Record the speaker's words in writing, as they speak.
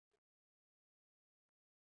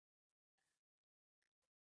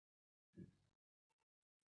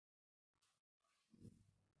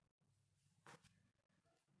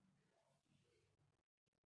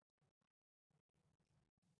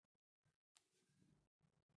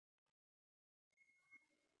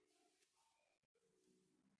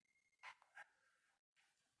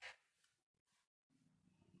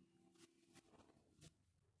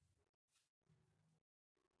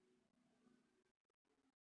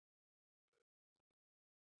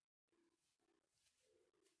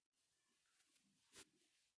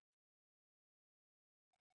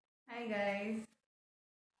Hi guys,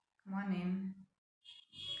 come on in.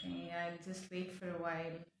 Okay, I'll just wait for a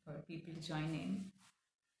while for people to join in.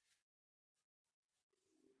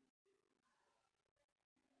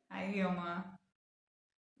 Hi Vyoma,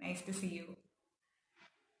 nice to see you.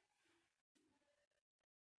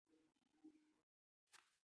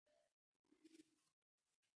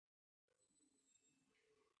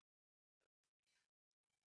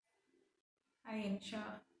 Hi Insha,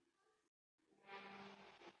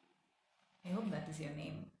 I hope that is your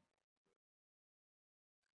name.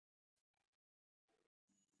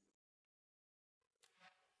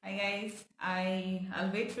 Hi guys,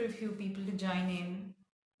 I'll wait for a few people to join in.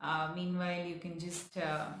 Meanwhile, you can just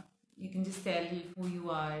tell who you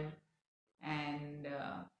are and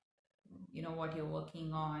what you're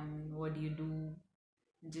working on. What do you do?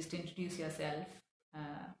 Just introduce yourself.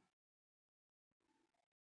 Uh,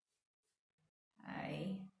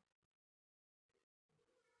 Hi.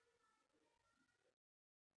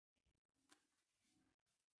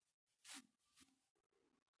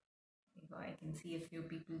 I can see a few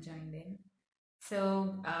people joined in.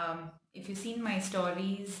 So, if you've seen my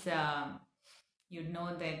stories, you'd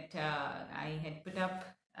know that I had put up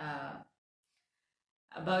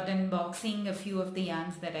about unboxing a few of the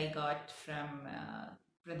yarns that I got from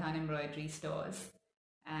Pradhan Embroidery stores,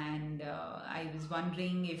 and I was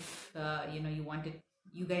wondering if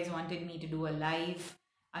you guys wanted me to do a live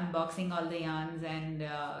unboxing all the yarns and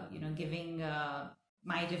giving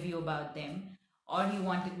my review about them, or you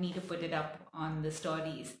wanted me to put it up on the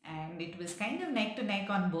stories, and it was kind of neck to neck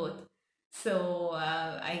on both. So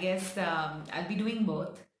I guess I'll be doing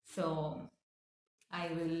both. So I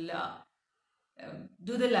will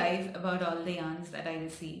do the live about all the yarns that I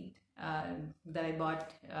received, that I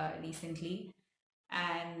bought recently,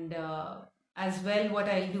 and as well, what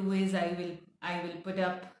I'll do is I will put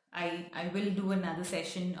up I will do another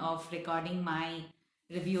session of recording my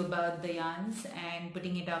review about the yarns and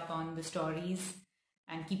putting it up on the stories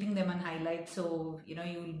and keeping them on highlight, so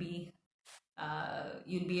you'll be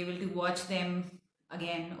able to watch them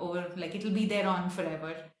again over, like it'll be there on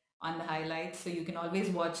forever on the highlights, so you can always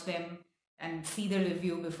watch them and see the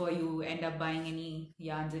review before you end up buying any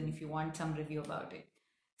yarns, and if you want some review about it.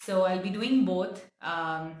 So I'll be doing both.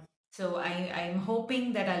 So I'm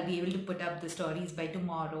hoping that I'll be able to put up the stories by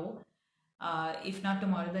tomorrow. If not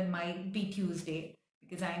tomorrow, then might be Tuesday,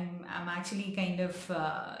 because I'm actually kind of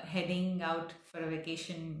heading out for a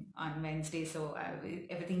vacation on Wednesday. So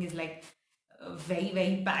everything is like very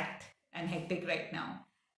very packed and hectic right now.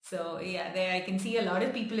 So yeah, there I can see a lot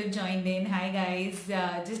of people have joined in. Hi guys,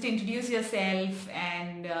 just introduce yourself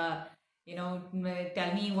and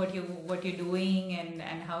tell me what you're doing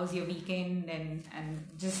and how's your weekend, and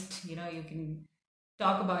just you can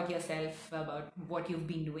talk about yourself, about what you've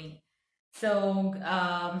been doing. So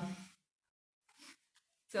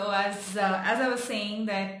as I was saying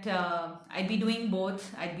that I'd be doing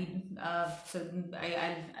both. I'll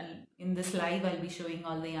in this live I'll be showing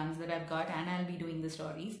all the yarns that I've got, and I'll be doing the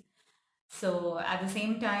stories. So at the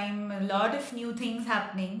same time, a lot of new things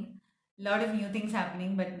happening,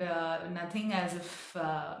 but nothing as if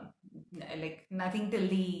like nothing till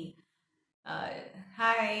the uh,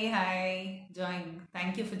 hi, join.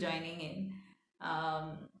 Thank you for joining in.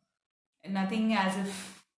 Um, Nothing as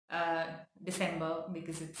if December,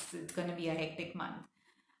 because it's going to be a hectic month.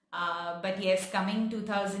 But yes, coming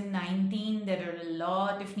 2019, there are a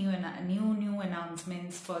lot of new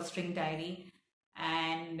announcements for Stringtierey,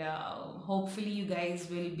 and hopefully you guys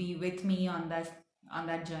will be with me on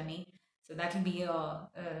that journey. So that'll be a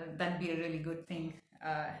really good thing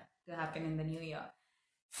to happen in the new year.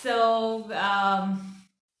 So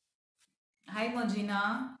hi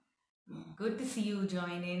Mojina, good to see you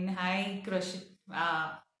join in. Hi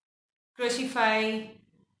Crushify,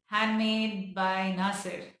 handmade by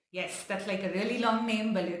Nasir. Yes, that's like a really long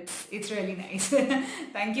name, but it's really nice.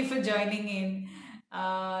 Thank you for joining in.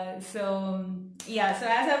 So as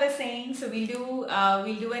I was saying, so we'll do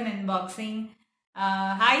an unboxing.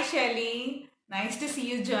 Hi Shelly, nice to see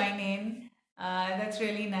you join in. That's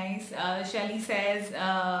really nice. Shelly says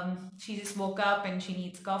she just woke up and she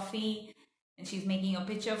needs coffee, and she's making a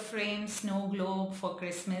picture frame snow globe for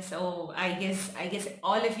Christmas. Oh, I guess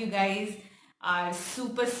all of you guys are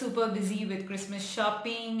super busy with Christmas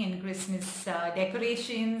shopping and Christmas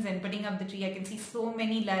decorations and putting up the tree. I can see so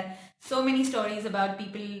many stories about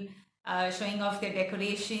people showing off their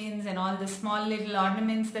decorations and all the small little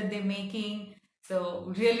ornaments that they're making.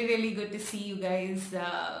 So really good to see you guys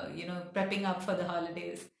prepping up for the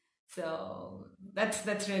holidays. So that's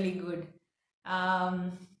really good.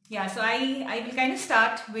 Yeah, so I will kind of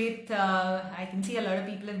start with I can see a lot of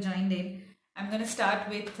people have joined in. I'm going to start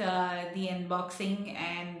with the unboxing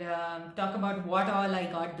and talk about what all I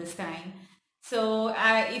got this time. So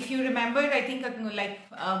if you remember, I think like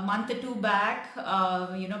a month or two back,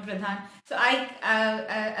 Pradhan. So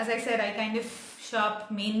as I said, I kind of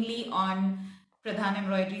shop mainly on Pradhan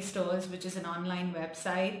Embroidery Stores, which is an online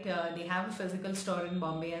website. They have a physical store in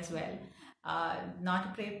Bombay as well. Not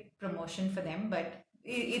a great promotion for them, but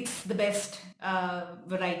it's the best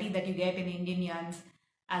variety that you get in Indian yarns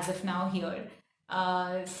as of now here.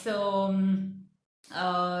 Uh, so, um,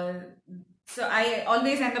 uh, so I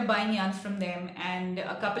always end up buying yarns from them. And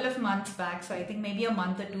a couple of months back, so I think maybe a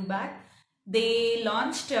month or two back, they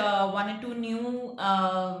launched one or two new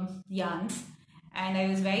yarns, and I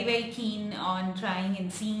was very keen on trying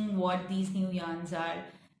and seeing what these new yarns are.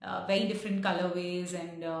 Very different colorways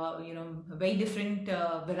and very different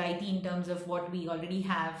variety in terms of what we already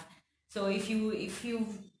have. So if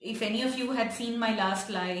any of you had seen my last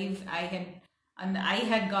live, I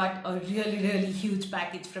had got a really huge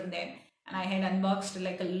package from them, and I had unboxed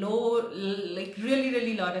like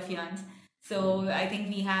really lot of yarns. So I think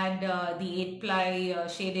we had the 8-ply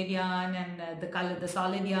shaded yarn and the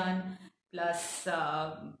solid yarn, plus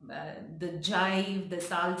the jive, the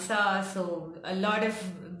salsa. So a lot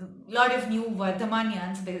of new Vardhaman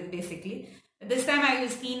yarns basically. This time I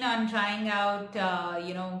was keen on trying out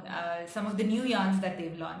some of the new yarns that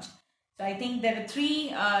they've launched. So I think there are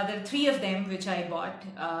three of them which I bought,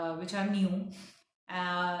 which are new,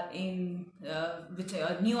 which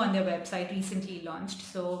are new on their website, recently launched.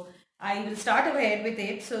 So I will start ahead with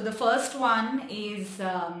it. So the first one is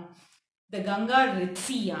the Ganga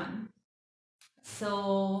Ritzy yarn.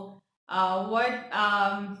 So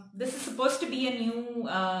this is supposed to be a new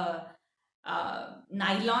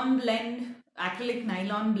nylon blend, acrylic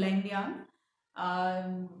nylon blend yarn.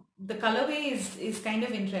 The colorway is kind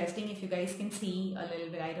of interesting. If you guys can see a little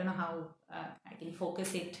bit, I don't know how I can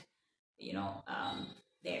focus it,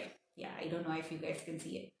 there. Yeah, I don't know if you guys can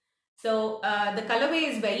see it. So the colorway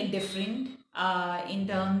is very different in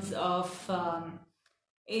terms of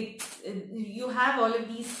you have all of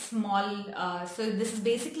these small, so this is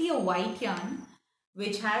basically a white yarn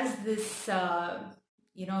which has this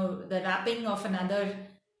the wrapping of another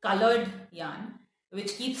colored yarn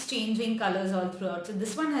which keeps changing colors all throughout. So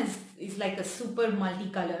this one is like a super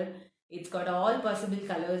multicolor. It's got all possible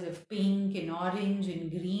colors of pink and orange and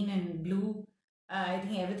green and blue. I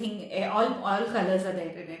think everything, all colors are there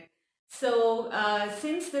in it. So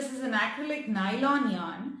since this is an acrylic nylon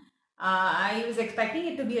yarn, I was expecting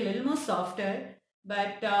it to be a little more softer,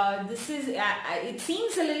 but this is, it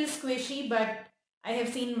seems a little squishy, but I have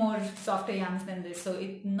seen more softer yarns than this. So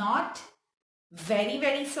it's not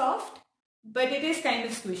very soft, but it is kind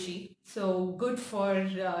of squishy. So good for,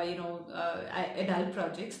 adult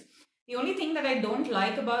projects. The only thing that I don't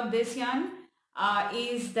like about this yarn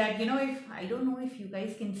is that, if I don't know if you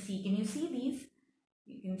guys can you see these?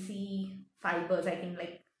 You can see fibers. I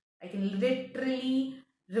can literally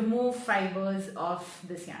remove fibers of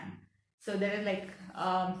this yarn. So there are like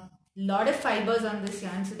lot of fibers on this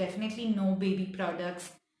yarn. So definitely no baby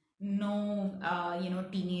products, no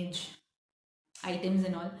teenage items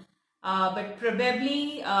and all. But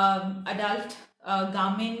probably adult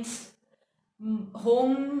garments,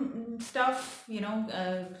 home stuff,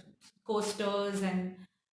 coasters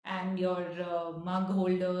and your mug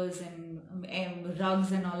holders and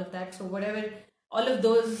rugs and all of that. So whatever, all of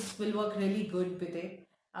those will work really good with it.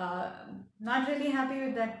 Not really happy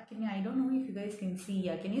with that. I don't know if you guys can see.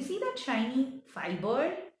 Can you see that shiny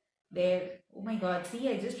fiber there? Oh my god, see,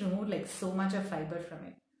 I just removed like so much of fiber from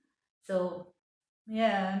it. So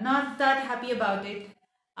yeah, not that happy about it.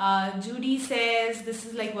 Judy says this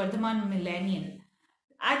is like Vardhaman Millennial.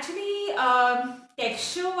 Actually,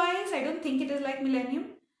 texture wise, I don't think it is like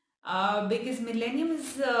Millennium, because Millennium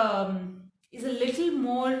is a little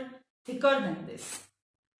more thicker than this.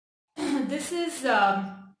 This is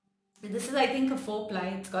I think a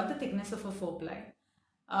 4-ply. It's got the thickness of a 4-ply.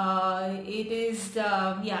 It is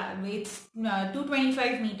it's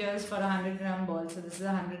 225 meters for a 100-gram ball. So this is a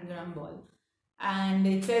 100-gram ball, and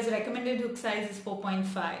it says recommended hook size is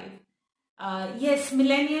 4.5. Yes,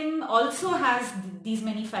 Millennium also has these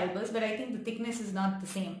many fibers, but I think the thickness is not the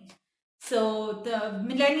same. So the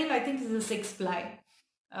Millennium, I think, is a 6-ply.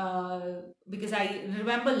 Because I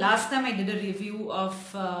remember last time I did a review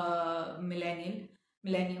of Millennium.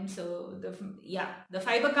 So the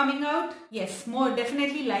fiber coming out, yes, more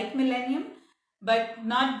definitely like Millennium, but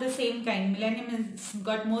not the same kind. Millennium has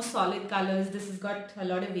got more solid colors. This has got a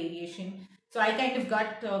lot of variation. So I kind of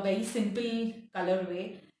got a very simple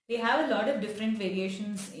colorway. They have a lot of different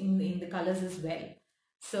variations in the colors as well.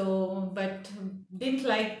 So, but didn't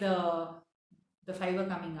like the the fiber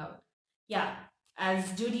coming out. Yeah,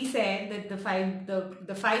 as Judy said, that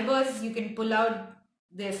the fibers you can pull out,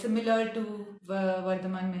 they're similar to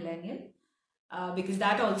Vardhaman Millennial, because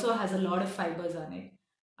that also has a lot of fibers on it.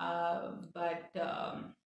 But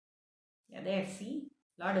yeah, there, see,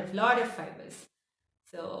 lot of fibers.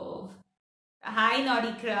 So hi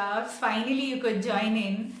Naughty Crafts, finally you could join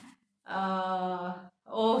in.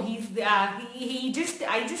 Oh, I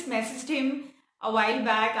just messaged him a while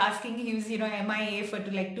back asking. He was MIA for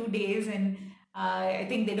like 2 days, and I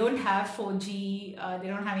think they don't have 4G, they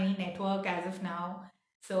don't have any network as of now,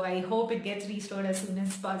 so I hope it gets restored as soon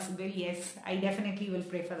as possible. Yes, I definitely will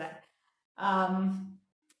pray for that.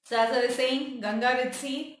 So as I was saying, Ganga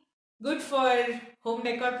Ritzy, good for home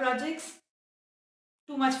decor projects.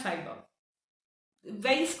 Too much fiber,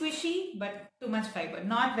 very squishy, but too much fiber,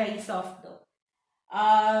 not very soft though.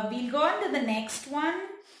 We'll go on to the next one.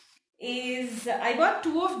 I got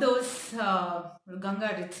two of those Ganga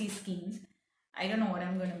Ritzy schemes. I don't know what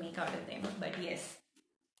I'm going to make out of them, but yes,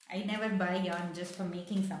 I never buy yarn just for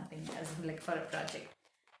making something, as like for a project.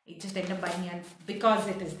 I just end up buying yarn because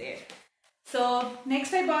it is there. So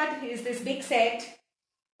next I bought is this big set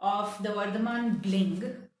of the Vardhaman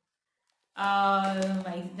Bling.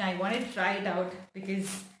 I wanted to try it out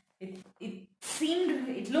because it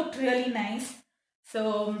looked really nice.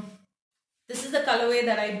 So this is the colorway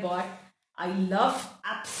that I bought. I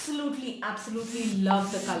absolutely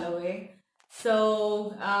love the colorway.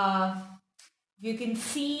 So you can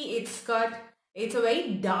see it's a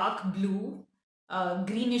very dark blue,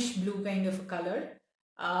 greenish blue kind of a color,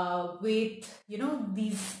 with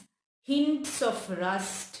these hints of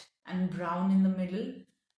rust and brown in the middle,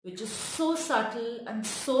 which is so subtle and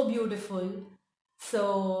so beautiful.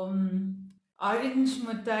 So Orange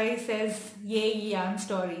Mutai says, "Yay, yarn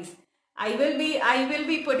stories." I will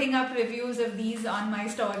be putting up reviews of these on my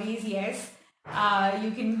stories. Yes,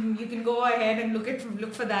 you can go ahead and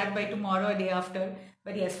look for that by tomorrow or day after.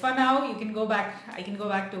 But yes, for now you can go back. I can go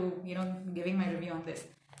back to giving my review on this.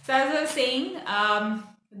 So as I was saying,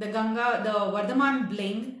 the Vardhaman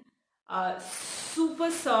Bling,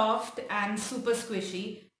 super soft and super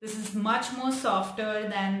squishy. This is much more softer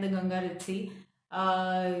than the Ganga Ritzy,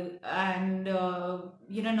 and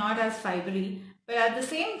not as fibery. But at the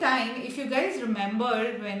same time, if you guys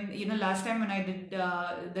remember when last time when I did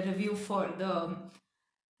the review for the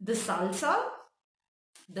salsa,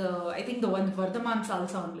 I think the one Vardhaman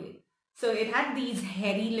salsa only. So it had these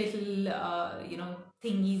hairy little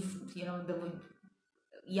thingies, the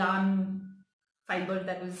yarn fiber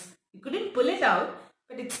that was, you couldn't pull it out,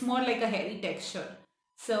 but it's more like a hairy texture.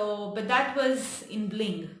 So, but that was in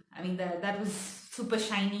Bling. I mean, that was super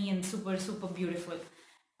shiny and super beautiful.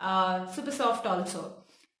 Super soft also.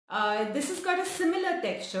 This has got a similar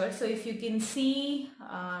texture. So if you can see,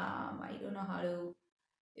 I don't know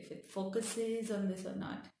if it focuses on this or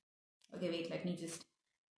not. Okay, wait, let me just,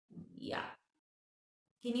 yeah.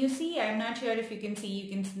 Can you see? I'm not sure if you can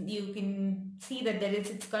see. You can see that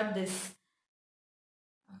it's got this.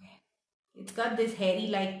 Okay, it's got this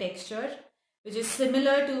hairy-like texture, which is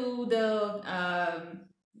similar to the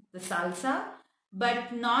salsa,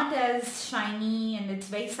 but not as shiny, and it's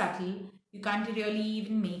very subtle. You can't really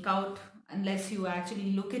even make out unless you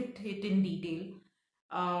actually look at it in detail.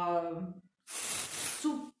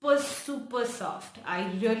 Super soft.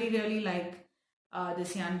 I really like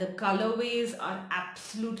this yarn. The colorways are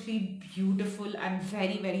absolutely beautiful and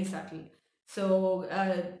very subtle. So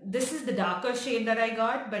this is the darker shade that I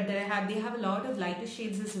got, but they have a lot of lighter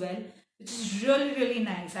shades as well, which is really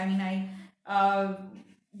nice. I mean,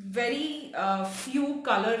 very few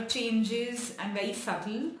color changes and very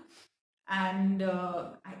subtle, and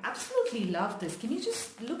I absolutely love this. Can you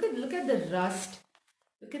just look at the rust?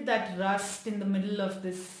 Look at that rust in the middle of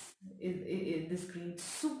this green.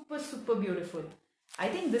 Super beautiful. I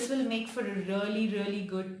think this will make for a really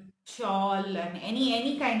good shawl and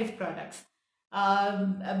any kind of products.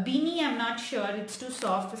 A beanie, I'm not sure. It's too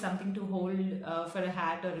soft for something to hold for a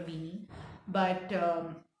hat or a beanie. But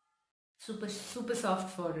super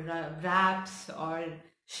soft for wraps or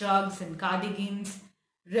shrugs and cardigans.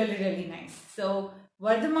 Really nice. So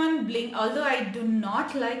Vardhaman Bling, although I do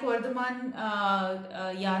not like Vardhaman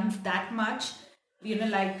yarns that much,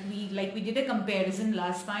 like we did a comparison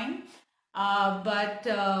last time, but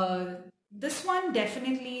this one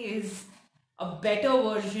definitely is a better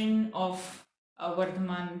version of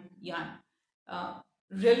Vardhaman yarn.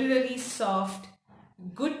 Really soft,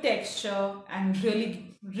 good texture, and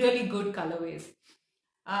really good colorways.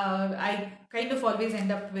 I kind of always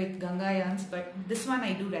end up with Ganga yarns, but this one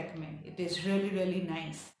I do recommend. It is really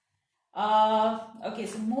nice. Okay,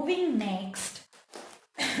 so moving next.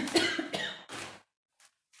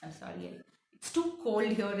 I'm sorry, it's too cold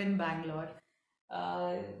here in Bangalore.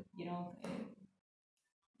 Uh, you know,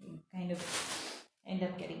 kind of end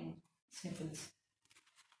up getting sniffles.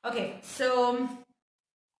 Okay, so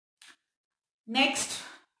next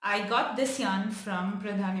I got this yarn from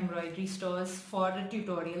Pradhan Embroidery stores for a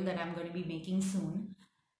tutorial that I'm going to be making soon.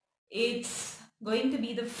 It's going to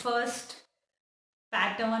be the first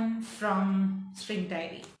pattern from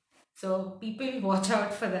Stringtierey. So people watch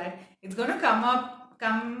out for that. It's going to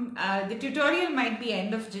the tutorial might be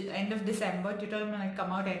end of December. Tutorial might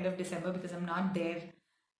come out end of December because I'm not there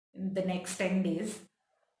in the next 10 days.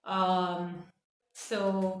 But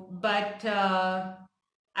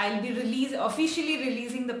I'll be officially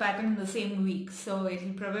releasing the pattern in the same week. So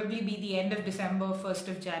it'll probably be the end of December, 1st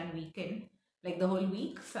of Jan weekend, like the whole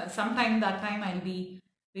week. So sometime that time I'll be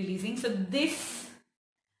releasing. So this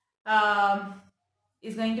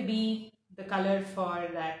is going to be the color for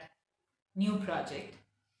that new project.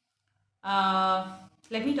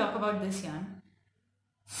 Let me talk about this yarn.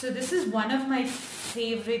 So this is one of my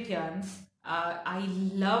favorite yarns. I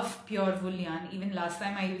love pure wool yarn. Even last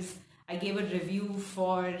time I gave a review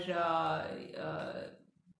for I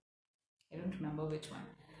don't remember which one.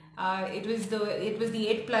 It was the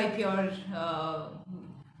 8-ply pure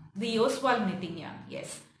the Oswald knitting yarn.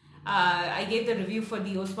 Yes, I gave the review for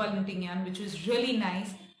the Oswald knitting yarn, which was really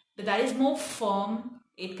nice. But that is more firm.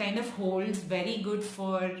 It kind of holds very good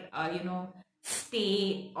for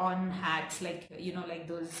stay on hats, like like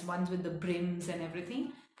those ones with the brims and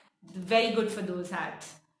everything. Very good for those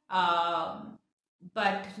hats,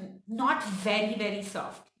 but not very, very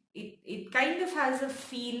soft. It kind of has a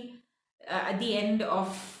feel at the end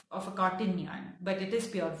of a cotton yarn, but it is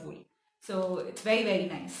pure wool, so it's very, very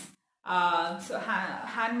nice. So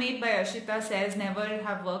handmade by Ashita says, never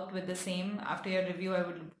have worked with the same. After your review, I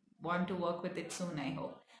would want to work with it soon, I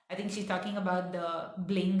hope. I think she's talking about the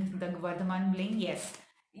bling, the Vardhaman Bling. Yes,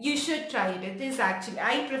 you should try it. It is actually,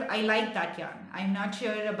 I like that yarn. I'm not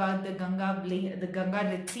sure about the Ganga Bling, the Ganga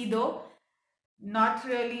Ritzy though. Not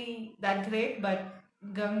really that great, but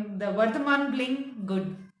the Vardhaman Bling,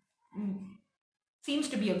 good. Seems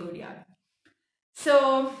to be a good yarn.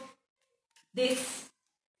 So this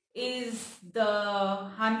is the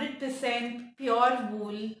 100% pure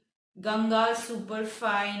wool Ganga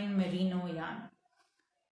Superfine Merino yarn.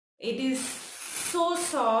 It is so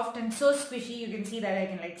soft and so squishy. You can see that I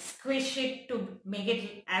can like squish it to make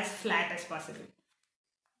it as flat as possible.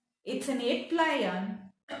 It's an 8-ply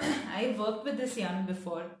yarn. I've worked with this yarn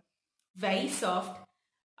before. Very soft.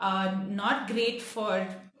 Not great for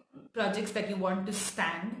projects that you want to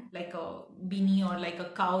stand, like a beanie or like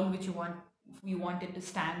a cowl which you want it to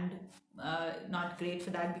stand. Not great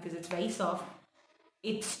for that because it's very soft.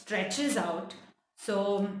 It stretches out.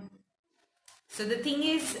 So the thing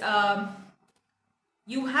is,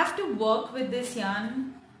 you have to work with this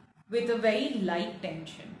yarn with a very light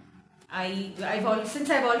tension. Since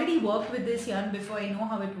I've already worked with this yarn before, I know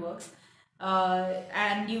how it works.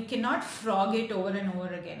 And you cannot frog it over and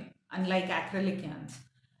over again, unlike acrylic yarns.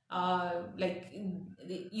 Like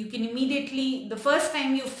you can immediately, the first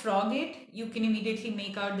time you frog it, you can immediately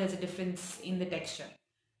make out there's a difference in the texture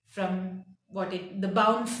from the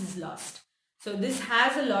bounce is lost. So this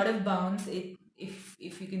has a lot of bounce. If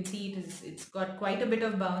you can see, it's got quite a bit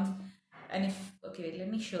of bounce. And okay, let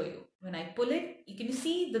me show you. When I pull it, you can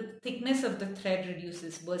see the thickness of the thread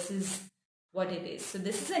reduces versus what it is. So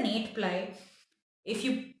this is an 8-ply. If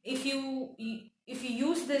you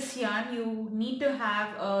use this yarn, you need to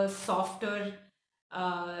have a softer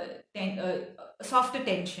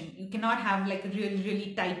tension. You cannot have like a really,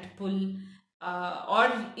 really tight pull.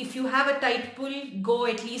 Or if you have a tight pull, go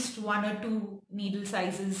at least 1 or 2 needle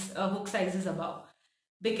sizes, hook sizes above,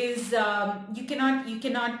 because you cannot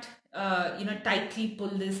tightly pull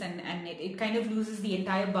this and it kind of loses the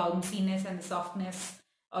entire bounciness and the softness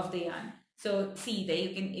of the yarn. So see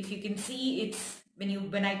there, if you can see, it's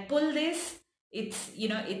when I pull this, it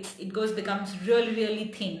becomes really,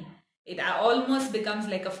 really thin. It almost becomes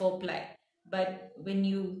like a 4-ply. But when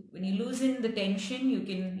you loosen the tension, you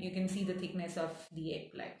can see the thickness of the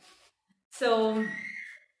 8-ply. So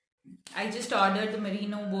I just ordered the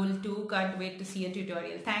merino bowl too. Can't wait to see a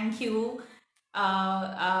tutorial. Thank you,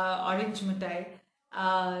 Orange Mutai.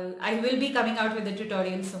 I will be coming out with a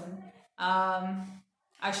tutorial soon.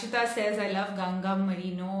 Ashita says, I love Ganga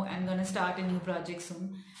Merino. I'm going to start a new project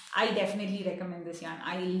soon. I definitely recommend this yarn.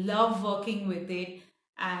 I love working with it.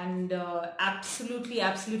 And absolutely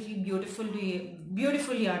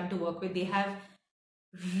beautiful yarn to work with. They have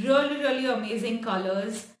really, really amazing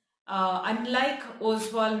colors. Unlike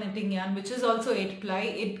Oswald knitting yarn, which is also 8-ply,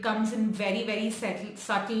 it comes in very, very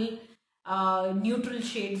subtle neutral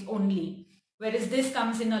shades only, whereas this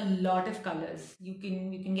comes in a lot of colors. You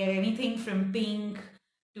can get anything from pink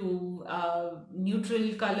to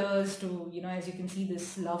neutral colors to, as you can see,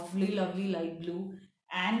 this lovely light blue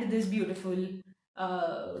and this beautiful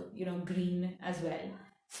green as well.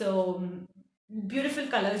 So beautiful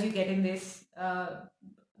colors you get in this,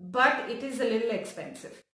 but it is a little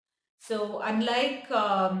expensive. So unlike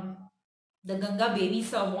the Ganga Baby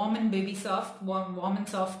Soft, warm and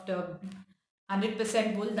soft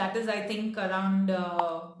 100% wool, that is I think around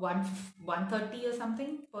 130 or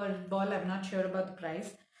something per ball. I'm not sure about the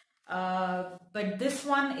price. But this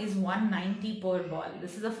one is 190 per ball.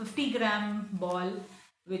 This is a 50-gram ball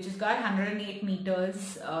which has got 108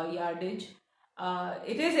 meters yardage.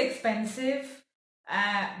 It is expensive,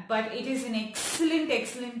 but it is an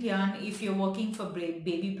excellent yarn if you're working for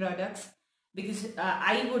baby products, because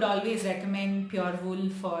I would always recommend pure wool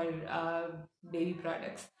for baby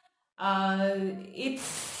products.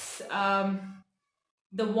 It's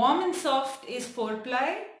the warm and soft is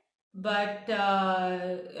 4-ply, but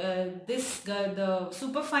the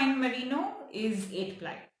superfine merino is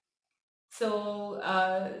 8-ply. So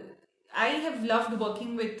I have loved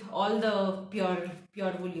working with all the pure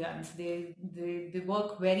wool yarns. They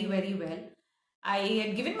work very well. I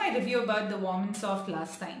had given my review about the warm and soft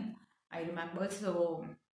last time, I remember. So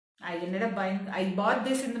I ended up buying. I bought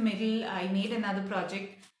this in the middle. I made another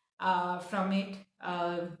project from it.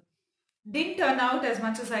 Didn't turn out as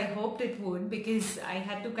much as I hoped it would, because I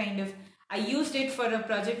had to I used it for a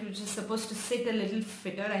project which is supposed to sit a little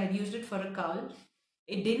fitter. I had used it for a cowl.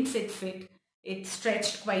 It didn't sit fit. It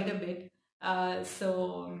stretched quite a bit.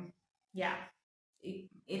 So yeah,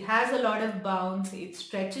 it has a lot of bounce. It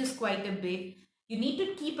stretches quite a bit. You need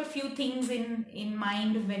to keep a few things in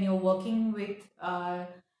mind when you're working with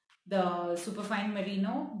the superfine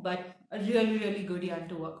merino, but a really good yarn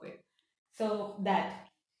to work with. So that.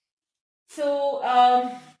 So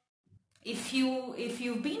if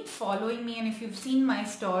you've been following me and if you've seen my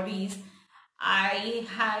stories, I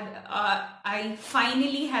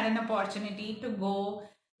finally had an opportunity to go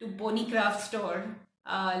to Ponycraft Store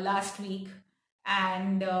last week,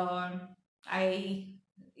 and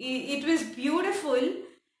it was beautiful.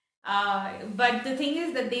 But the thing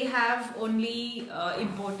is that they have only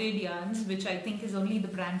imported yarns, which I think is only the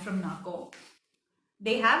brand from Nako.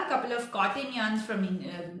 They have a couple of cotton yarns from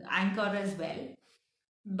Anchor as well,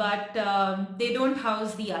 but they don't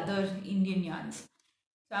house the other Indian yarns.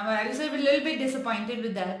 So I was a little bit disappointed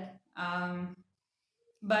with that.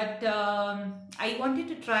 But I wanted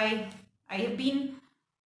to try. I've been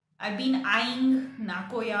eyeing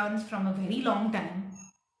Nako yarns from a very long time,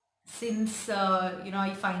 since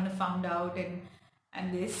I found out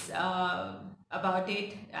and this about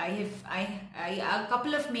it. A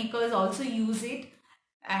couple of makers also use it,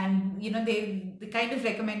 and they kind of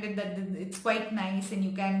recommended that it's quite nice and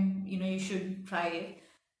you should try it.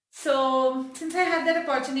 So since I had that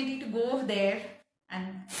opportunity to go there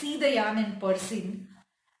and see the yarn in person,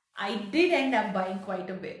 I did end up buying quite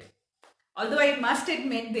a bit. Although I must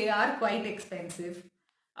admit they are quite expensive.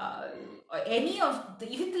 Uh,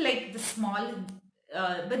 even like the small,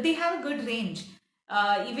 but they have a good range.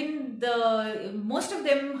 Even the most of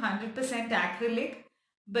them 100% acrylic,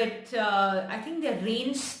 but I think their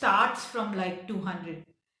range starts from like 200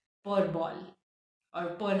 per ball, or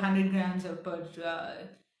per 100 grams, or per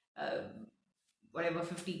whatever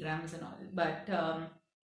 50 grams and all. But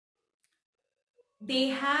they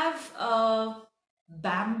have a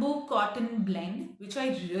bamboo cotton blend, which I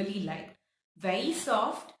really like. Very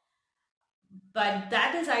soft, but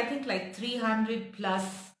that is I think like 300 plus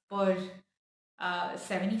per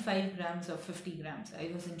 75 grams or 50 grams.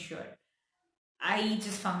 I wasn't sure. I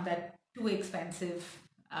just found that too expensive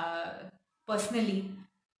personally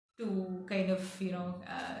to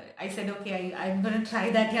I said, okay, I'm going to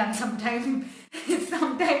try that yarn sometime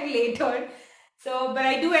later. So, but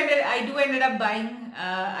I ended up buying,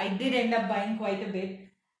 I did end up buying quite a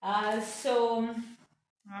bit. So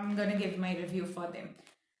I'm going to give my review for them.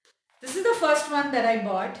 This is the first one that I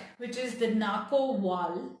bought, which is the Nako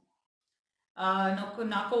Vals.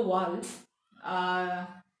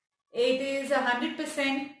 It is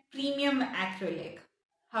 100% premium acrylic.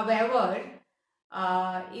 However,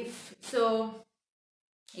 it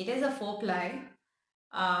is a 4-ply.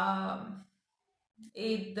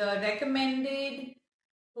 The recommended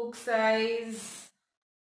hook size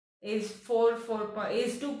is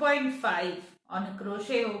 2.5 on a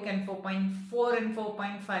crochet hook, and 4.4 and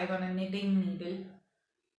 4.5 on a knitting needle.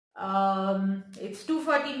 It's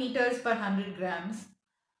 240 meters per 100 grams.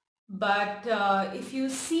 But if you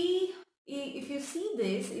see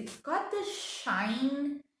this, it's got the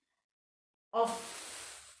shine of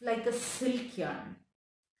like a silk yarn,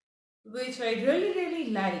 which I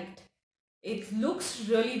really liked. It looks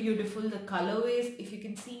really beautiful. The colorways, if you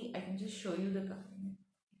can see, I can just show you the color.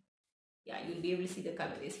 Yeah, you'll be able to see the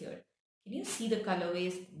colorways here. Can you see the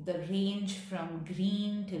colorways? The range from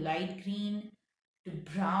green to light green to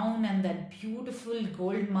brown and that beautiful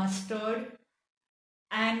gold mustard.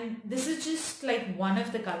 And this is just like one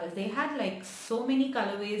of the colors. They had like so many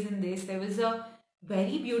colorways in this. There was a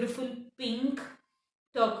very beautiful pink,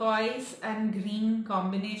 turquoise and green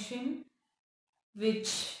combination,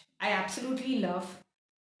 which I absolutely love.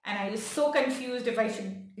 And I was so confused if I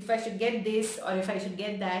should get this or if I should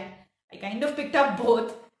get that. I kind of picked up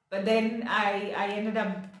both, but then I ended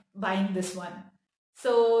up buying this one.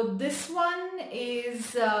 So this one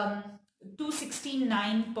is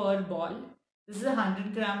 269 per ball. This is a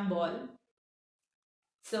 100-gram ball.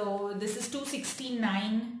 So this is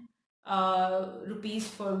 269 rupees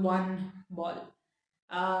for one ball.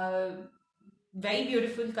 Very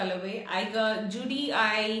beautiful colorway. Judy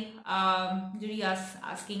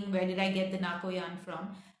asking where did I get the Nako yarn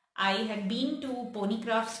from. I had been to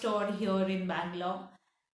Ponycraft Store here in Bangalore,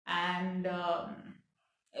 and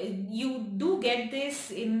you do get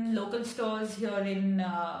this in local stores here in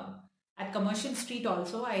at Commercial Street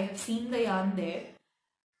also. I have seen the yarn there,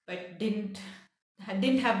 but didn't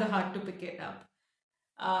have the heart to pick it up.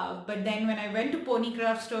 But then when I went to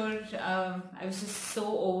Ponycraft Store, I was just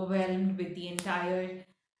so overwhelmed with the entire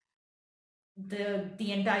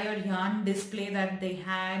yarn display that they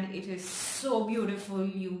had. It is so beautiful.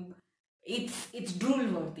 It's drool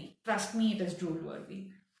worthy. Trust me, it is drool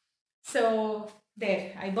worthy. So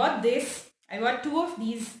there, I bought this. I bought two of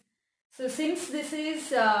these. So since this is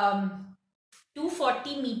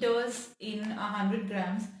 240 meters in 100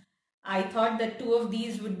 grams, I thought that two of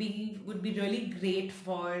these would be really great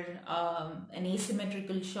for an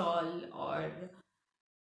asymmetrical shawl or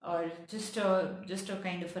just a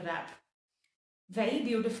kind of a wrap. Very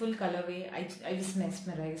beautiful colorway. I was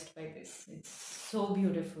mesmerized by this. It's so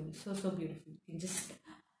beautiful, so beautiful. You can just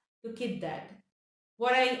look at that.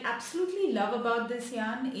 What I absolutely love about this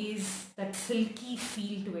yarn is that silky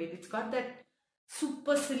feel to it. It's got that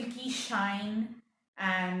super silky shine,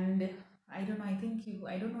 and I don't know. I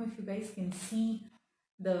don't know if you guys can see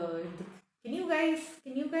can you guys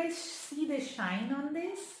see the shine on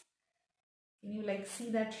this? Can you like see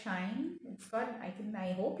that shine?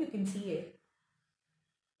 I hope you can see it.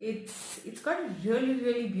 It's got a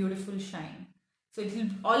really beautiful shine. So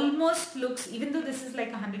it almost looks, even though this is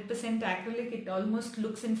like 100% acrylic, it almost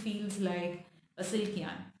looks and feels like a silk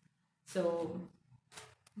yarn. So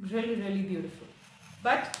really beautiful,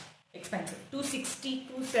 but expensive. 260,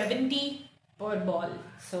 270 per ball.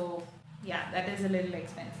 So yeah, that is a little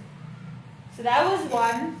expensive. So that was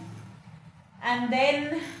one. And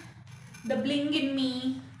then the bling in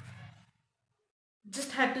me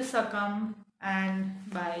just had to succumb and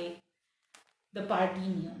buy the Party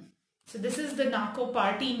New. So this is the Nako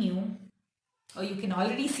Party New. Oh, you can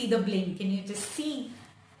already see the bling. Can you just see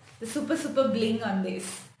the super bling on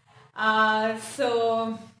this?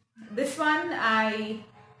 So this one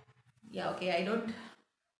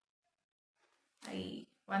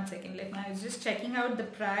one second, I was just checking out the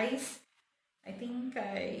price. I think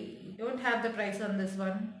I don't have the price on this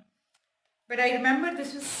one, but I remember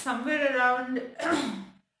this was somewhere around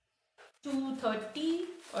 230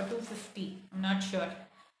 or 250. I'm not sure.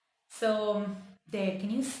 So there,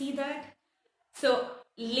 can you see that? So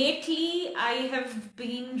lately I have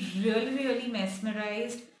been really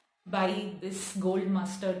mesmerized by this gold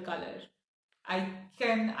mustard color.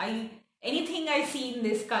 Anything I see in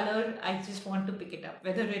this color, I just want to pick it up.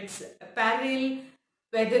 Whether it's apparel,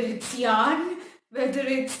 whether it's yarn, whether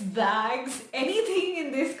it's bags, anything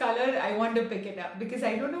in this color, I want to pick it up because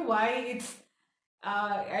I don't know why it's.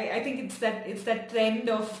 I think it's that trend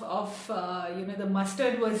of the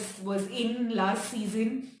mustard was in last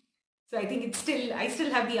season, so I think I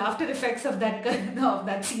still have the after effects of that of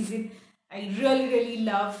that season. I really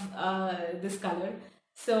love this color.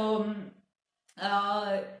 So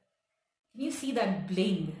can you see that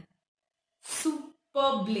bling? Super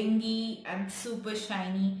blingy and super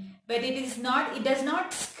shiny, but it does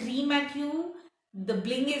not scream at you. The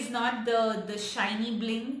bling is not the shiny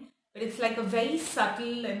bling, but it's like a very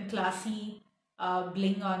subtle and classy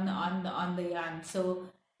bling on the yarn. So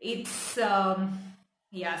it's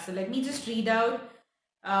yeah, so let me just read out.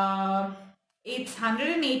 It's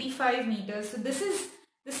 185 meters. So this is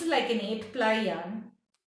like an 8-ply yarn,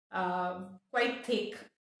 quite thick.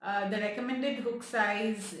 The recommended hook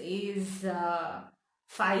size is 5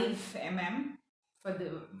 mm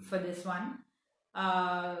for this one.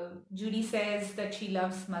 Judy says that she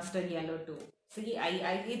loves mustard yellow too. See,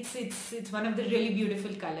 it's one of the really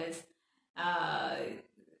beautiful colors. Uh,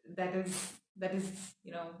 that is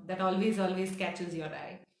that always catches your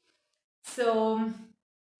eye. So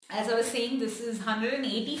as I was saying, this is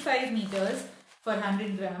 185 meters for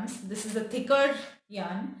 100 grams. This is a thicker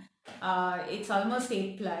yarn. It's almost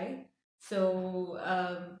 8 ply. So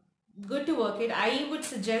good to work it. I would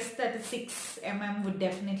suggest that a 6 would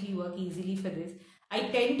definitely work easily for this. I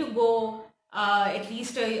tend to go at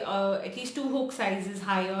least two hook sizes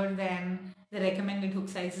higher than the recommended hook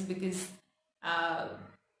sizes, because uh,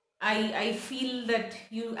 I feel that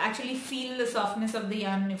you actually feel the softness of the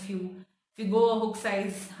yarn if you go a hook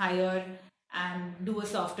size higher and do a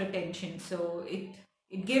softer tension. So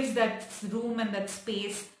it gives that room and that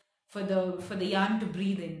space for the yarn to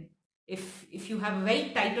breathe in. If you have a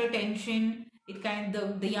very tighter tension,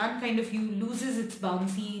 the yarn kind of you loses its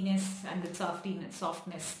bounciness and its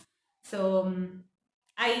softness. So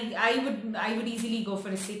I would easily go for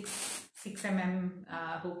a 6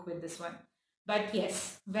 hook with this one. But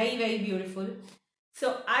yes, very, very beautiful.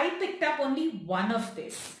 So I picked up only one of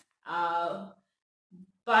this,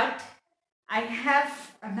 but I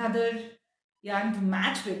have another yarn to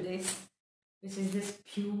match with this, which is this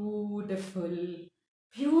beautiful,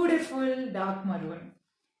 beautiful dark maroon.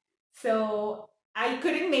 So I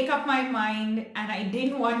couldn't make up my mind, and I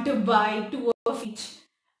didn't want to buy two of each.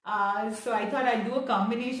 So I thought I'd do a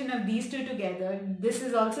combination of these two together. This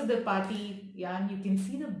is also the party yarn. You can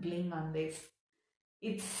see the bling on this.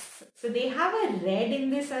 So they have a red in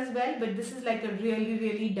this as well, but this is like a really,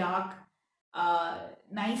 really dark,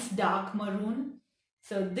 nice dark maroon.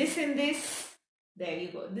 So this and this, there you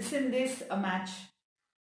go. This and this, a match.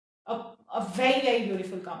 A very, very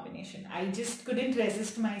beautiful combination. I just couldn't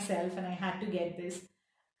resist myself and I had to get this.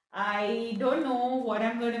 I don't know what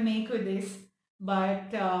I'm going to make with this,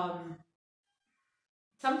 but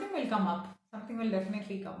something will come up. Something will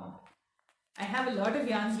definitely come up. I have a lot of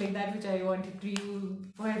yarns like that which I wanted to use,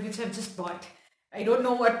 which I've just bought. I don't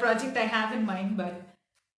know what project I have in mind, but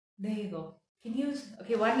there you go.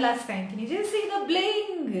 Okay, one last time. Can you just see the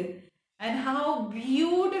bling? And how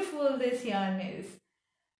beautiful this yarn is.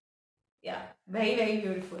 Yeah, very, very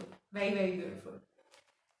beautiful. Very, very beautiful.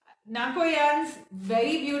 Nako yarns,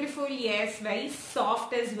 very beautiful, yes, very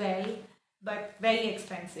soft as well, but very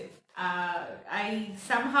expensive. I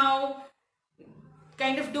somehow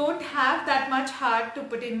kind of don't have that much heart to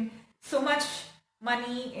put in so much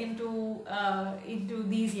money into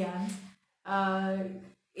these yarns.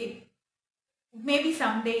 It maybe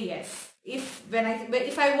someday, yes.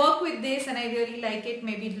 If I work with this and I really like it,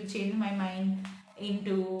 maybe it will change my mind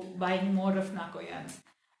into buying more of Nako yarns.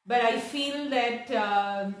 But I feel that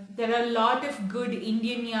there are a lot of good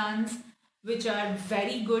Indian yarns which are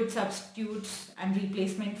very good substitutes and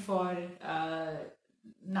replacement for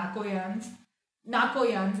Nako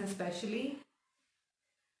yarns especially,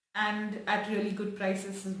 and at really good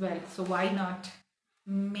prices as well. So why not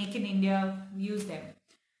make in India, use them?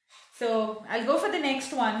 So I'll go for the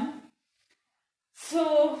next one.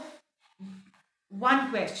 So one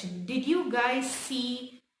question, did you guys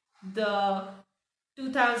see the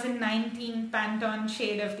 2019 Pantone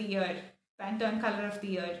shade of the year, Pantone color of the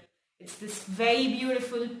year? It's this very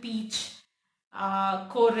beautiful peach,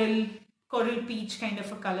 coral peach kind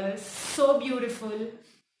of a color. So beautiful.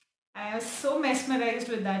 I was so mesmerized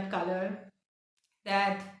with that color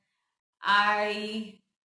that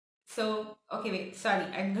okay, wait, sorry,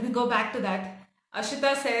 I'm going to go back to that.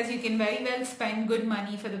 Ashita says you can very well spend good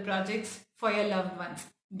money for the projects for your loved ones.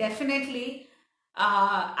 Definitely.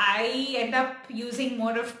 I end up using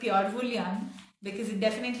more of pure wool yarn because it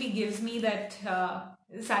definitely gives me that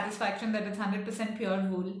satisfaction that it's 100% pure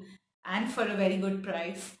wool and for a very good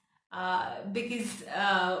price. Because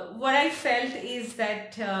what I felt is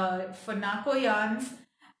that for Nako yarns,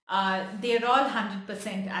 they're all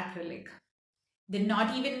 100% acrylic. They're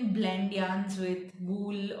not even blend yarns with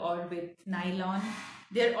wool or with nylon.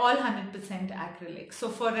 They're all 100% acrylic. So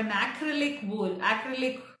for an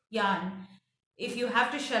acrylic yarn, if you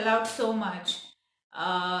have to shell out so much,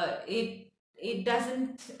 it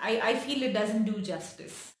doesn't. I feel it doesn't do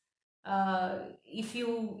justice. If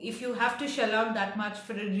you have to shell out that much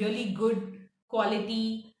for a really good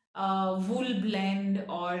quality wool blend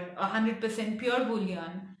or 100% pure wool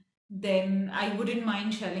yarn, then I wouldn't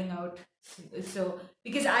mind shelling out. So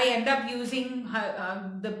because I end up using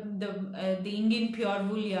the Indian pure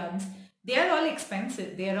wool yarns, they are all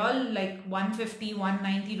expensive. They are all like 150,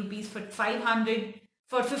 190 rupees for 500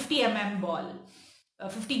 for 50 ball.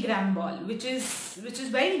 50 gram ball, which is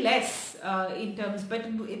very less in terms, but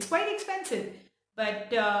it's quite expensive.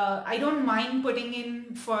 but I don't mind putting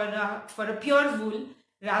in for a pure wool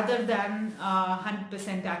rather than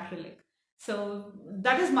 100% acrylic. So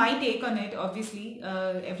that is my take on it. Obviously,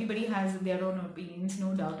 everybody has their own opinions,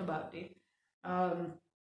 no doubt about it. Um,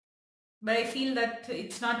 but I feel that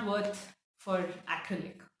it's not worth for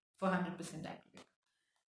acrylic, for 100% acrylic.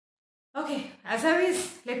 Okay,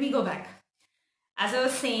 let me go back. As I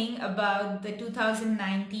was saying about the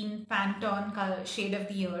 2019 Pantone color shade of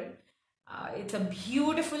the year, it's a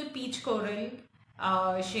beautiful peach coral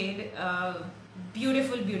shade.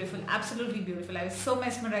 Beautiful, beautiful, absolutely beautiful. I was so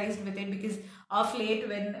mesmerized with it because of late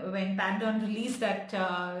when Pantone released that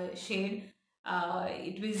shade,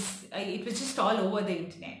 it was just all over the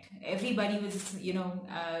internet. Everybody was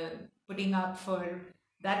putting up for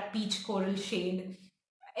that peach coral shade,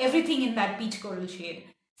 everything in that peach coral shade.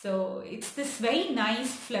 So it's this very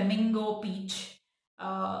nice flamingo peach,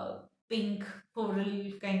 pink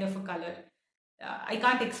coral kind of a color. I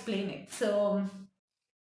can't explain it. So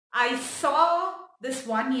I saw this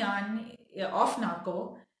one yarn of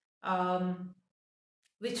Nako,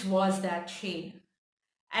 which was that shade,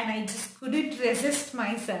 and I just couldn't resist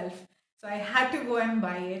myself. So I had to go and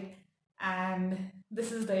buy it, and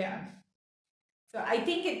this is the yarn. So I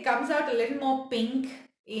think it comes out a little more pink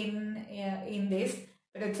in this,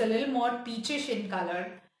 but it's a little more peachish in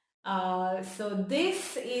color. So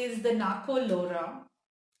this is the Nako Lora.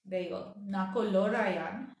 There you go, Nako Lora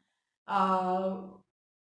yarn.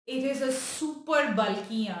 It is a super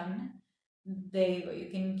bulky yarn. There you go.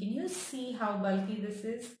 Can you see how bulky this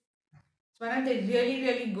is? It's one of the really,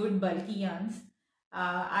 really good bulky yarns.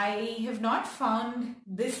 I have not found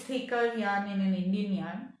this thicker yarn in an Indian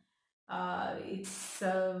yarn.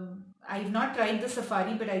 I've not tried the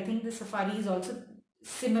Safari, but I think the Safari is also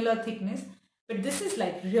similar thickness. But this is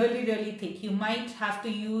like really, really thick. You might have to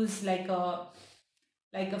use like a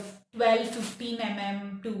 12, 15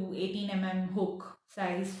 mm to 18 mm hook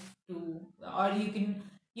size or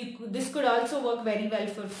this could also work very well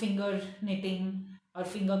for finger knitting or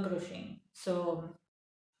finger crocheting. So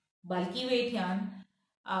bulky weight yarn,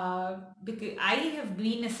 because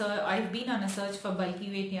I've been on a search for bulky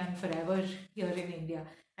weight yarn forever here in India.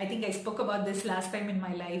 I think I spoke about this last time in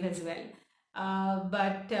my live as well.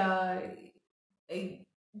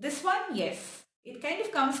 This one, yes, it kind of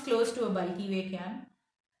comes close to a bulky weight yarn.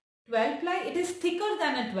 12 ply, it is thicker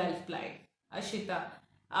than a 12 ply, Ashita.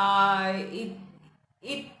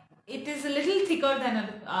 It is a little thicker than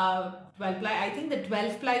a 12 ply. I think the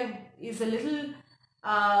 12 ply is a little,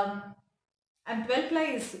 and 12 ply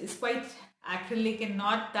is quite acrylic and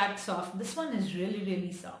not that soft. This one is really,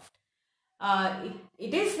 really soft.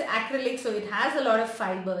 It is acrylic, so it has a lot of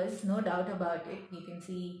fibers, no doubt about it. You can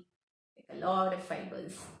see like a lot of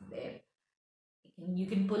fibers there. You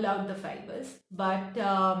can pull out the fibers, but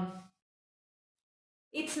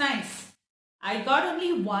it's nice. I got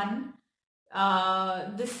only one.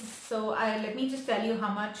 Let me just tell you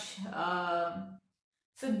how much.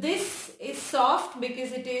 So this is soft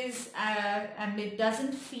because it is, and it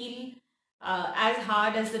doesn't feel as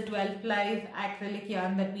hard as the 12 ply acrylic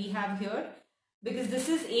yarn that we have here, because this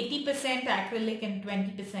is 80% acrylic and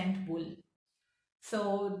 20% wool.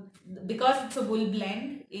 So because it's a wool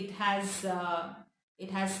blend, it has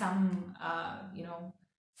some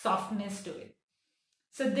softness to it.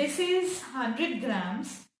 So this is 100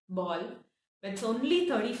 grams ball, but it's only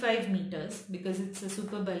 35 meters because it's a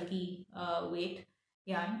super bulky weight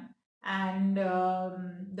yarn. And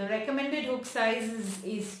the recommended hook size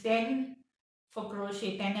is 10 for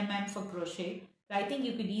crochet, 10 mm for crochet. So I think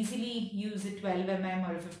you could easily use a 12 mm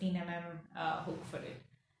or a 15 mm hook for it.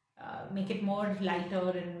 Make it more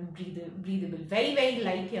lighter and breathable. Very, very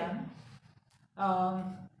light yarn.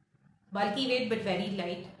 Bulky weight but very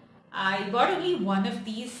light. I bought only one of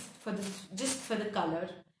these just for the color.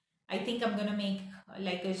 I think I'm gonna make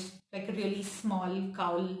like a really small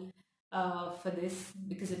cowl for this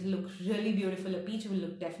because it'll look really beautiful. A peach will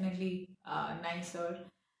look definitely nicer.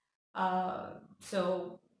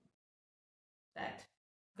 So that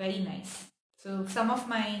very nice. So some of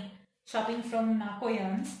my shopping from Nako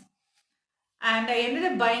yarns, and I ended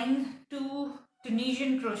up buying 2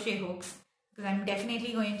 Tunisian crochet hooks because I'm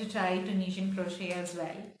definitely going to try Tunisian crochet as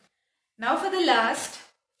well. Now for the last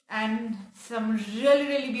and some really,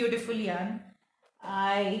 really beautiful yarn.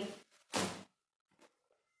 There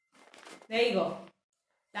you go.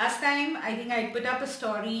 Last time I think I put up a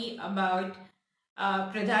story about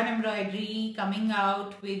Pradhan Embroidery coming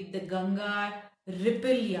out with the Ganga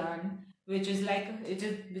Ripple yarn, which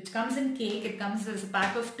comes in cake. It comes as a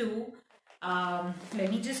pack of 2.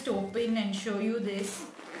 Let me just open and show you this.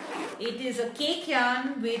 It is a cake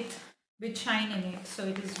yarn with shine in it, so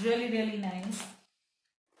it is really, really nice.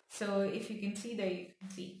 So if you can see there, you can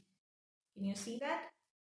see. Can you see that?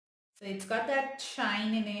 So it's got that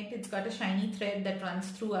shine in it. It's got a shiny thread that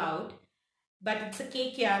runs throughout. But it's a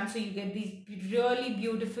cake yarn, so you get these really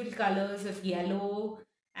beautiful colors of yellow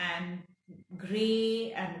and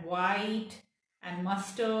gray and white and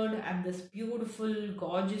mustard and this beautiful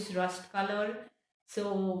gorgeous rust color.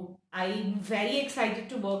 So I'm very excited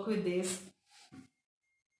to work with this.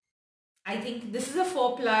 I think this is a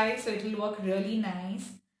 4-ply, so it will work really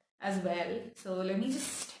nice as well. So let me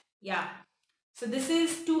just, yeah. So this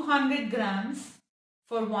is 200 grams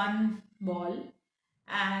for one ball,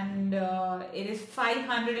 and it is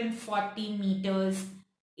 540 meters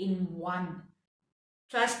in one.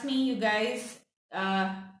 Trust me, you guys,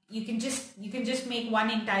 you can just make one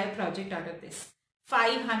entire project out of this.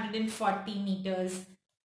 540 meters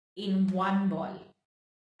in one ball,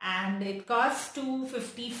 and it costs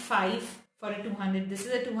 255 for a 200. This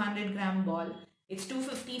is a 200-gram ball. It's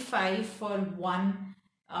 255 for one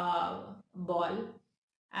ball.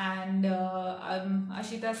 And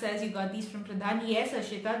Ashita says you got these from Pradhan. Yes,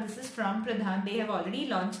 Ashita, this is from Pradhan. They have already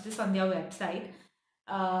launched this on their website.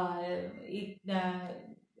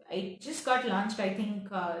 It just got launched, I think,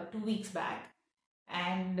 2 weeks back.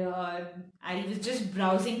 And I was just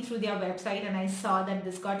browsing through their website and I saw that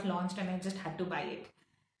this got launched and I just had to buy it.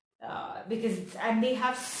 And they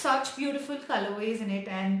have such beautiful colorways in it,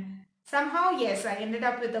 and somehow, yes, I ended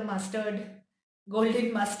up with a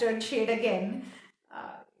golden mustard shade again.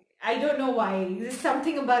 I don't know why. There's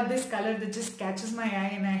something about this color that just catches my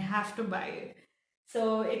eye and I have to buy it.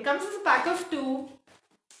 So it comes as a pack of 2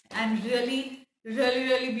 and really, really,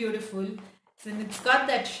 really beautiful. So it's got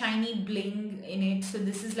that shiny bling in it. So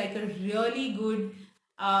this is like a really good,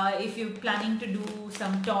 if you're planning to do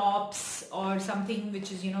some tops or something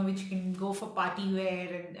which is, which you can go for party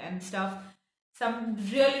wear and stuff. Some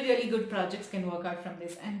really, really good projects can work out from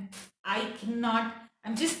this. And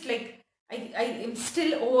I'm just like, I am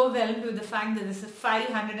still overwhelmed with the fact that this is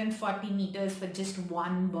 540 meters for just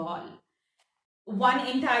one ball. One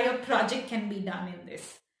entire project can be done in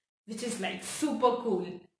this, which is like super cool.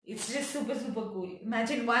 It's just super, super cool.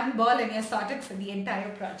 Imagine one ball and you're sorted for the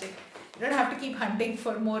entire project. You don't have to keep hunting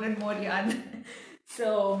for more and more yarn.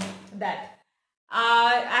 So that.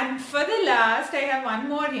 And for the last, I have one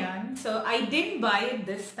more yarn. So I didn't buy it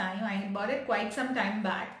this time. I bought it quite some time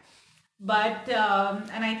back. But,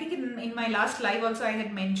 and I think in my last live also I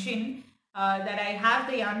had mentioned that I have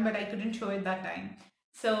the yarn, but I couldn't show it that time.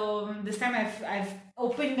 So this time I've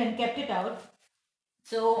opened and kept it out.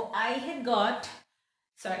 So I had got,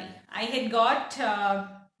 they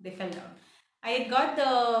fell down. I had got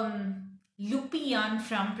the Loopy Yarn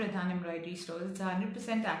from Pradhan Embroidery Store. It's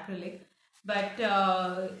 100% acrylic, but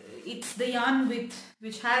it's the yarn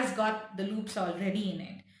which has got the loops already in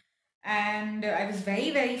it. And I was very,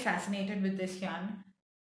 very fascinated with this yarn.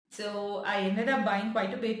 So I ended up buying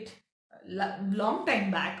quite a bit long time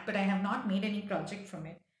back, but I have not made any project from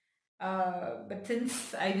it. But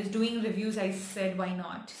since I was doing reviews, I said, why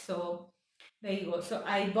not? So there you go. So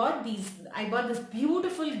I bought this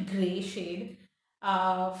beautiful gray shade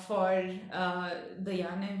for the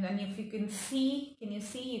yarn. And if you can see,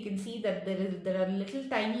 you can see that there are little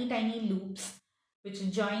tiny loops which are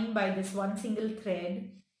joined by this one single thread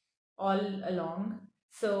all along.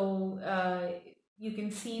 So you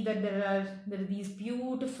can see that there are these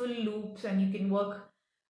beautiful loops, and you can work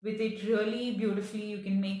with it really beautifully. You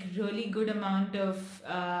can make really good amount of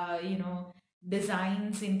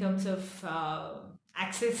designs in terms of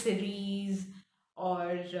accessories,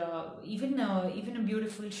 or even a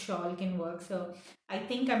beautiful shawl can work. So I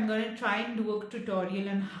think I'm going to try and do a tutorial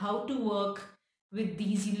on how to work with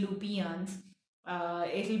these loopy yarns.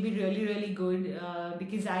 It'll be really, really good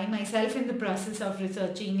because I myself in the process of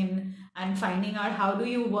researching and finding out how do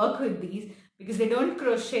you work with these, because they don't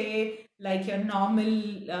crochet like your normal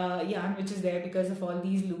yarn which is there because of all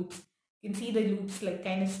these loops. You can see the loops like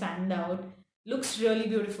kind of stand out. Looks really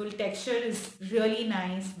beautiful. Texture is really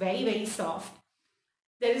nice, very, very soft.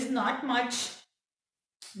 There is not much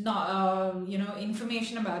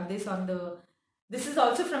information about this on the. This is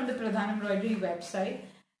also from the Pradhan Embroidery website.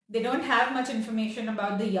 They don't have much information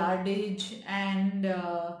about the yardage and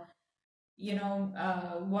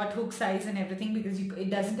what hook size and everything, because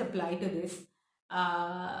it doesn't apply to this.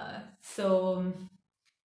 So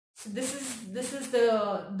this is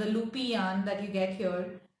the loopy yarn that you get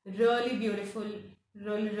here. Really beautiful,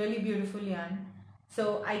 really beautiful yarn.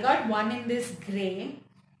 So I got one in this gray,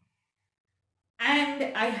 and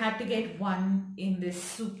I had to get one in this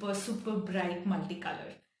super bright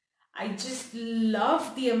multicolor. I just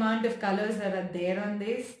love the amount of colors that are there on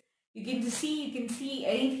this. You can see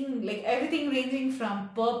anything, like everything ranging from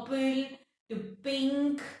purple to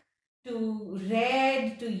pink to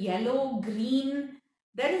red to yellow, green.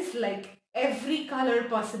 There is like every color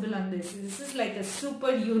possible on this. This is like a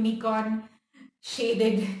super unicorn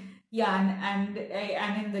shaded yarn, and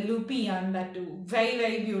in the loopy yarn, that too. Very,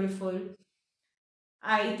 very beautiful.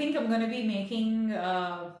 I think I'm going to be making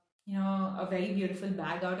a very beautiful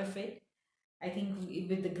bag out of it. I think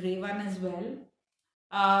with the gray one as well.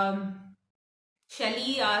 Um,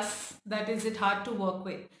 Shelly asks that is it hard to work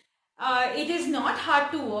with? It is not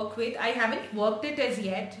hard to work with. I haven't worked it as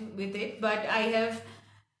yet with it, but I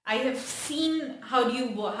have seen how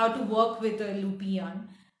to work with a loopy yarn.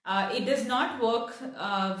 It does not work,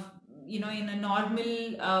 in a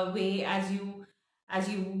normal way as you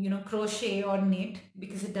crochet or knit,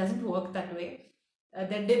 because it doesn't work that way.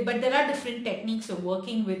 But there are different techniques of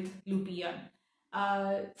working with loopy yarn.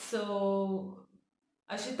 So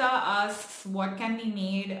Ashita asks, what can be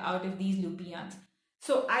made out of these loopy yarns?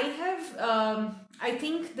 So I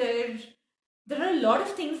think there are a lot of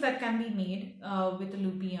things that can be made with a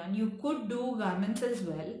loopy yarn. You could do garments as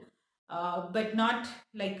well, but not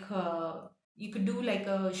like, you could do like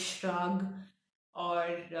a shrug, or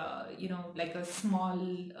like a small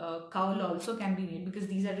cowl also can be made, because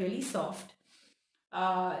these are really soft.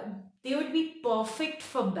 uh, they would be perfect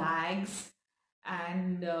for bags,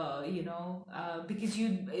 and because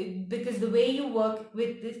the way you work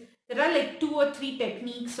with this, there are like 2 or 3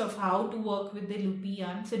 techniques of how to work with the loopy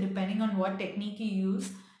yarn. So depending on what technique you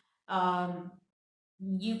use, um,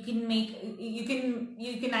 you can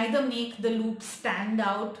either make the loops stand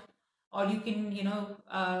out, or you can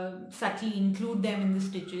subtly include them in the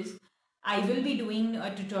stitches. I will be doing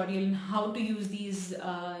a tutorial on how to use these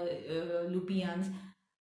loopy yarns,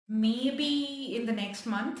 maybe in the next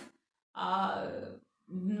month. uh,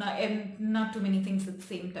 and not too many things at the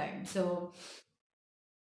same time. So,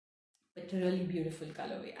 but a really beautiful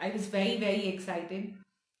colorway. I was very, very excited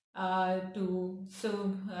to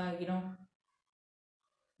so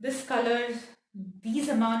this color, these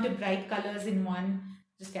amount of bright colors in one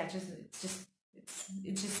just catches.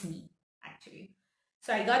 It's just me, actually.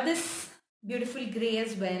 So I got this beautiful gray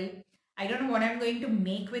as well. I don't know what I'm going to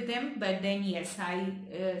make with them, but then yes,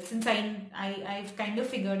 since I've kind of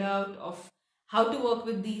figured out of how to work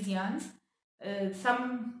with these yarns.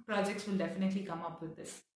 Some projects will definitely come up with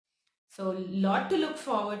this. So, lot to look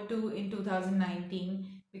forward to in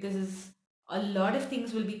 2019, because a lot of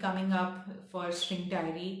things will be coming up for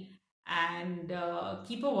Stringtierey, and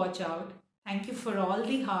keep a watch out. Thank you for all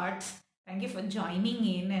the hearts. Thank you for joining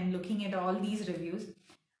in and looking at all these reviews.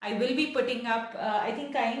 I will be putting up, I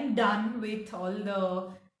think I am done with all the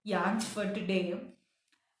yarns for today.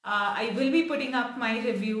 I will be putting up my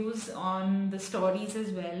reviews on the stories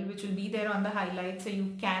as well, which will be there on the highlights, so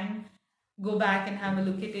you can go back and have a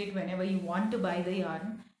look at it whenever you want to buy the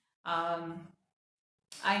yarn. Um,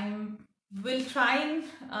 I will try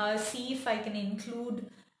and see if I can include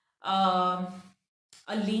um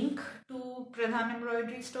a link to Pradhan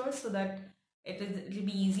Embroidery Store, so that it'll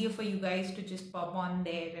be easier for you guys to just pop on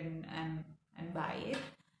there and buy it.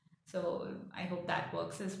 So I hope that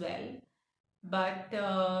works as well. But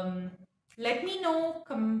let me know,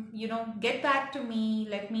 get back to me,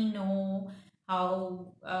 let me know how,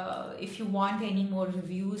 if you want any more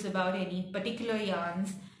reviews about any particular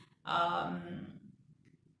yarns, um,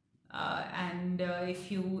 and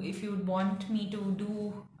if you want me to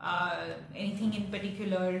do anything in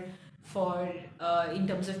particular for in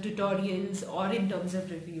terms of tutorials or in terms of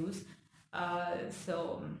reviews.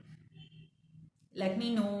 So let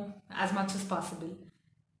me know as much as possible.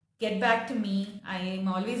 Get back to me. I am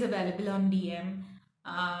always available on DM.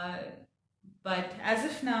 Uh, but as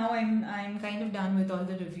of now, I'm kind of done with all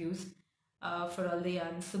the reviews for all the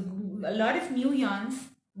yarns. So a lot of new yarns,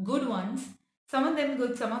 good ones. Some of them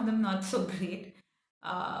good, some of them not so great.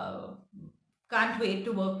 Uh, can't wait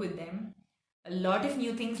to work with them. A lot of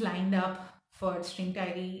new things lined up for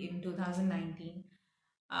Stringtierey in 2019.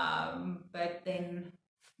 But then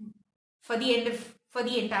for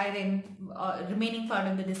the entire remaining part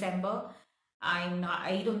of the December,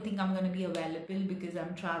 I don't think I'm going to be available, because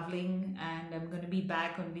I'm traveling and I'm going to be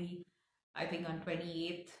back only, I think, on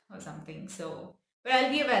 28th or something. So, but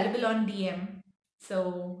I'll be available on DM.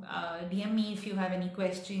 So DM me if you have any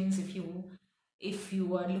questions, if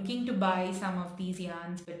you are looking to buy some of these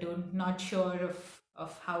yarns but not sure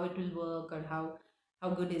of how it will work, or how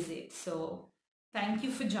good is it. So thank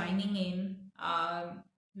you for joining in.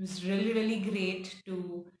 It was really, really great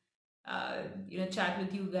to chat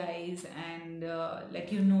with you guys and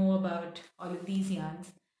let you know about all of these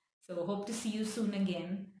yarns. So hope to see you soon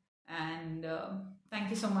again, and Thank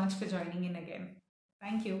you so much for joining in again.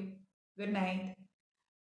 Thank you. Good night.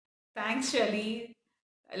 Thanks, Shirley.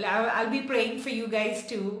 I'll be praying for you guys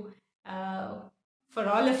too, uh, for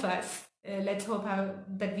all of us. Let's hope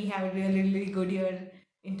that we have a really, really good year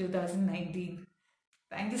in 2019.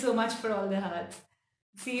 Thank you so much for all the hearts.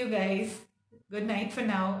 See you guys. Good night for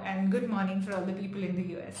now, and good morning for all the people in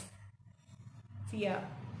the US. See ya.